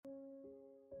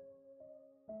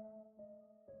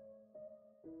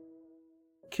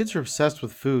Kids are obsessed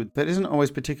with food that isn't always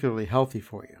particularly healthy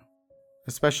for you,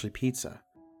 especially pizza.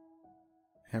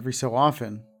 Every so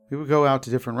often, we would go out to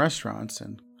different restaurants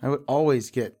and I would always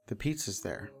get the pizzas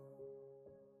there.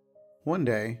 One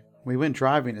day, we went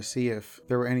driving to see if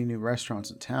there were any new restaurants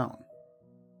in town.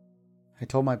 I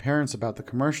told my parents about the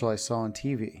commercial I saw on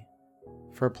TV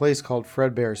for a place called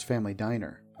Fredbear's Family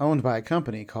Diner, owned by a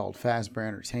company called Fazbear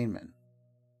Entertainment,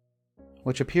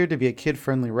 which appeared to be a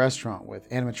kid-friendly restaurant with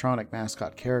animatronic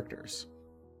mascot characters.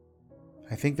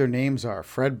 I think their names are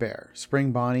Fredbear,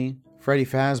 Spring Bonnie, Freddy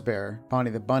Fazbear, Bonnie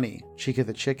the Bunny, Chica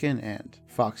the Chicken, and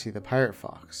Foxy the Pirate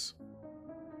Fox.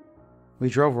 We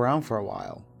drove around for a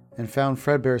while and found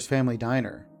Fredbear's Family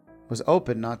Diner was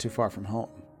open not too far from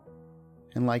home.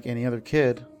 And like any other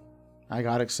kid, I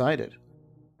got excited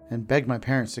and begged my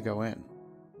parents to go in.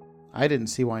 I didn't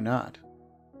see why not.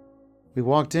 We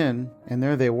walked in, and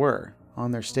there they were,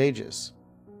 on their stages.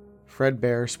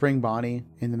 Fredbear, Spring Bonnie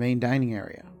in the main dining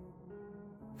area.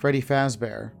 Freddy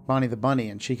Fazbear, Bonnie the Bunny,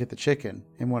 and Chica the Chicken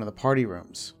in one of the party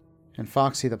rooms, and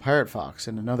Foxy the Pirate Fox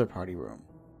in another party room.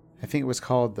 I think it was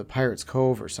called the Pirate's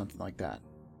Cove or something like that.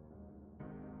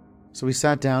 So we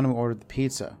sat down and ordered the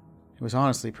pizza. It was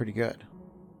honestly pretty good.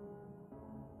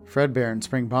 Fredbear and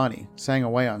Spring Bonnie sang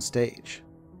away on stage.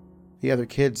 The other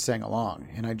kids sang along,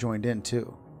 and I joined in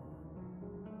too.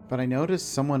 But I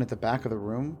noticed someone at the back of the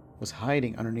room was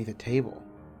hiding underneath a table.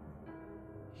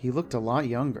 He looked a lot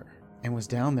younger and was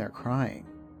down there crying.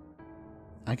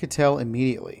 I could tell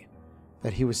immediately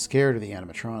that he was scared of the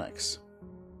animatronics.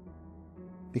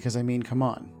 Because I mean, come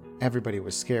on, everybody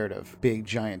was scared of big,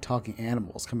 giant talking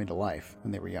animals coming to life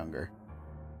when they were younger.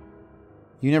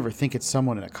 You never think it's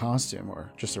someone in a costume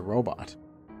or just a robot.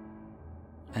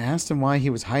 I asked him why he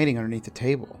was hiding underneath the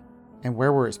table and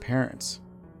where were his parents,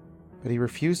 but he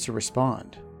refused to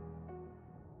respond.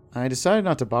 I decided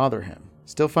not to bother him,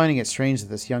 still finding it strange that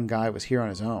this young guy was here on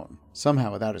his own,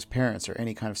 somehow without his parents or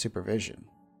any kind of supervision.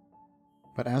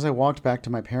 But as I walked back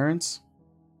to my parents,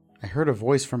 I heard a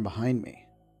voice from behind me.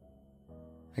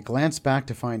 I glanced back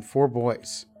to find 4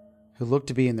 boys, who looked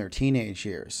to be in their teenage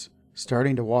years,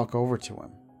 starting to walk over to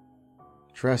him,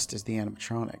 dressed as the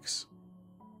animatronics.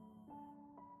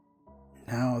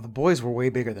 Now, the boys were way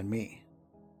bigger than me.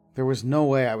 There was no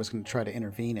way I was going to try to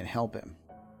intervene and help him.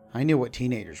 I knew what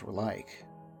teenagers were like.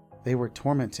 They were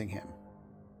tormenting him.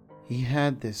 He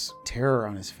had this terror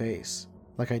on his face,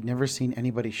 like I'd never seen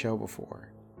anybody show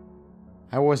before.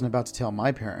 I wasn't about to tell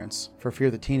my parents, for fear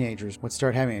the teenagers would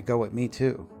start having a go at me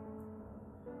too.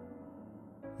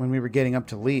 When we were getting up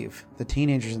to leave, the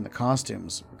teenagers in the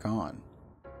costumes were gone,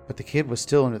 but the kid was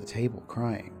still under the table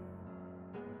crying.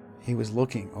 He was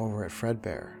looking over at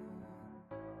Fredbear.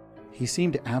 He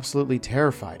seemed absolutely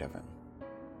terrified of him.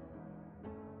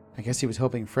 I guess he was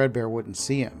hoping Fredbear wouldn't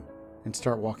see him and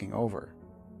start walking over.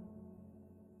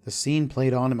 The scene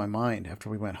played on in my mind after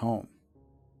we went home.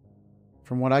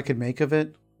 From what I could make of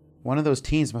it, one of those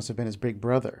teens must have been his big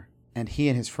brother, and he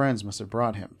and his friends must have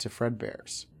brought him to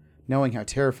Fredbear's, knowing how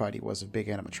terrified he was of big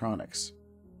animatronics.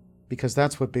 Because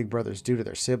that's what big brothers do to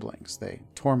their siblings, they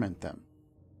torment them.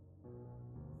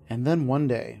 And then one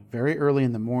day, very early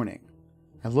in the morning,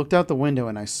 I looked out the window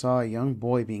and I saw a young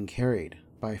boy being carried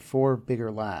by 4 bigger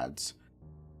lads.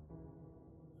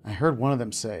 I heard one of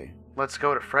them say, "Let's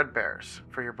go to Fredbear's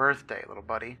for your birthday, little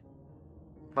buddy.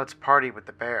 Let's party with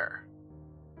the bear."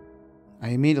 I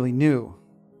immediately knew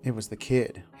it was the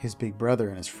kid, his big brother,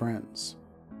 and his friends.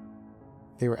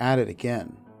 They were at it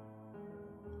again.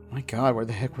 My God, where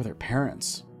the heck were their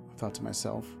parents? I thought to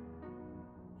myself.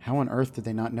 How on earth did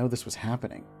they not know this was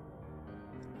happening?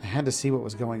 I had to see what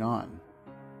was going on,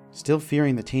 still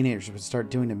fearing the teenagers would start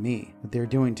doing to me what they were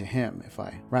doing to him if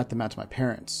I rat them out to my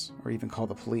parents or even call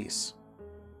the police.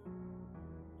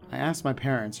 I asked my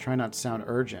parents, trying not to sound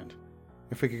urgent,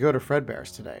 if we could go to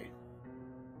Fredbear's today.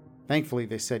 Thankfully,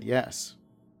 they said yes.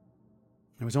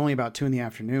 It was only about 2 in the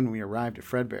afternoon when we arrived at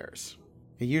Fredbear's.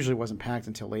 It usually wasn't packed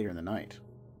until later in the night.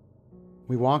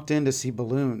 We walked in to see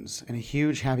balloons and a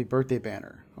huge happy birthday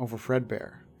banner over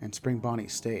Fredbear and Spring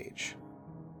Bonnie's stage.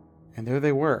 And there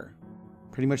they were,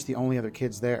 pretty much the only other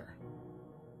kids there.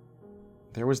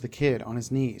 There was the kid on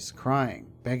his knees,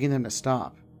 crying, begging them to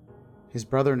stop. His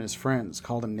brother and his friends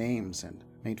called him names and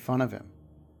made fun of him.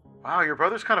 "Wow, your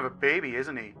brother's kind of a baby,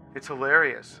 isn't he? It's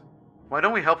hilarious. Why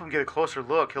don't we help him get a closer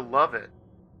look? He'll love it."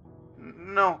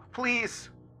 "No, please."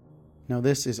 Now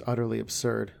this is utterly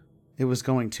absurd. It was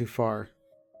going too far.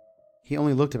 He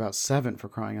only looked about 7 for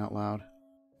crying out loud.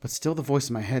 But still the voice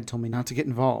in my head told me not to get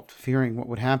involved, fearing what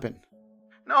would happen.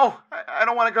 "No, I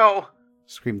don't want to go,"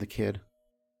 screamed the kid.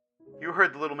 "You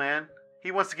heard the little man.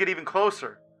 He wants to get even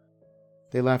closer."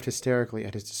 They laughed hysterically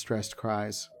at his distressed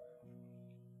cries.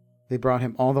 They brought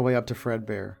him all the way up to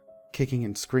Fredbear, kicking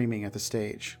and screaming at the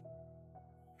stage.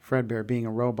 Fredbear, being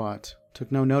a robot,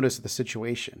 took no notice of the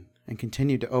situation and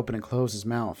continued to open and close his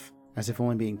mouth as if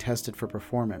only being tested for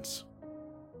performance.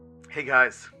 "Hey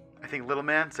guys, I think Little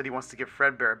Man said he wants to give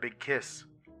Fredbear a big kiss."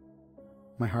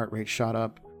 My heart rate shot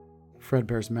up.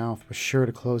 Fredbear's mouth was sure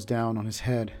to close down on his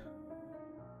head.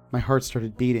 My heart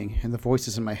started beating and the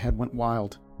voices in my head went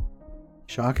wild.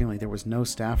 Shockingly, there was no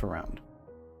staff around.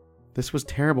 This was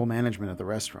terrible management of the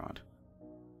restaurant.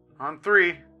 "On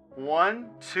 3. 1,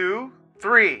 2,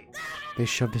 3. They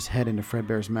shoved his head into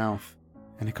Fredbear's mouth,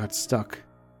 and it got stuck.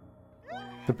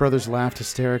 The brothers laughed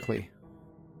hysterically,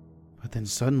 but then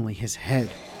suddenly his head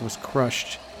was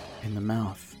crushed in the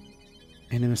mouth,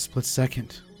 and in a split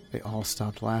second, they all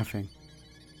stopped laughing.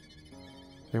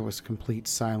 There was complete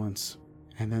silence,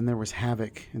 and then there was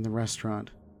havoc in the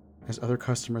restaurant as other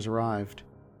customers arrived,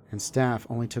 and staff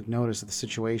only took notice of the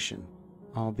situation,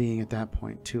 all being at that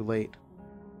point too late.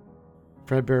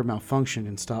 Fredbear malfunctioned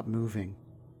and stopped moving.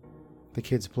 The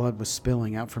kid's blood was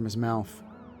spilling out from his mouth.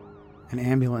 An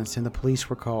ambulance and the police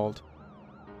were called,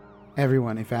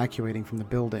 everyone evacuating from the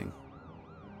building.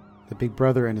 The big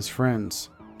brother and his friends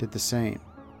did the same.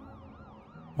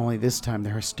 Only this time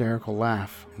their hysterical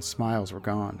laugh and smiles were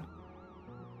gone.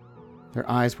 Their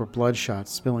eyes were bloodshot,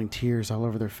 spilling tears all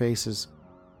over their faces.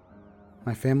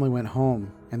 My family went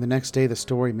home, and the next day the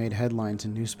story made headlines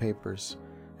in newspapers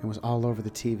and was all over the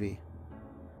TV.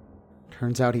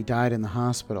 Turns out he died in the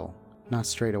hospital, not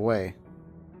straight away.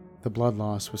 The blood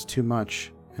loss was too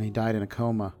much, and he died in a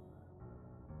coma.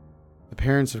 The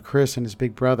parents of Chris and his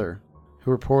big brother,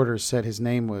 who reporters said his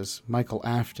name was Michael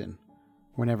Afton,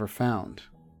 were never found.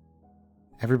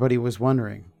 Everybody was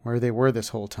wondering where they were this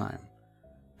whole time,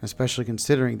 especially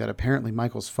considering that apparently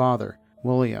Michael's father,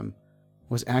 William,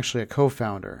 was actually a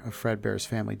co-founder of Fredbear's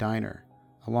Family Diner,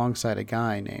 alongside a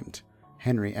guy named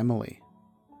Henry Emily.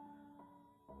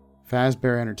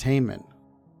 Fazbear Entertainment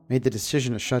made the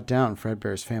decision to shut down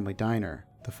Fredbear's Family Diner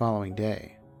the following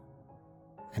day,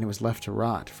 and it was left to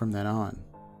rot from then on.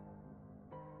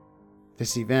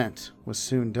 This event was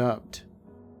soon dubbed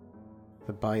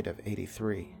the Bite of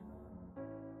 '83.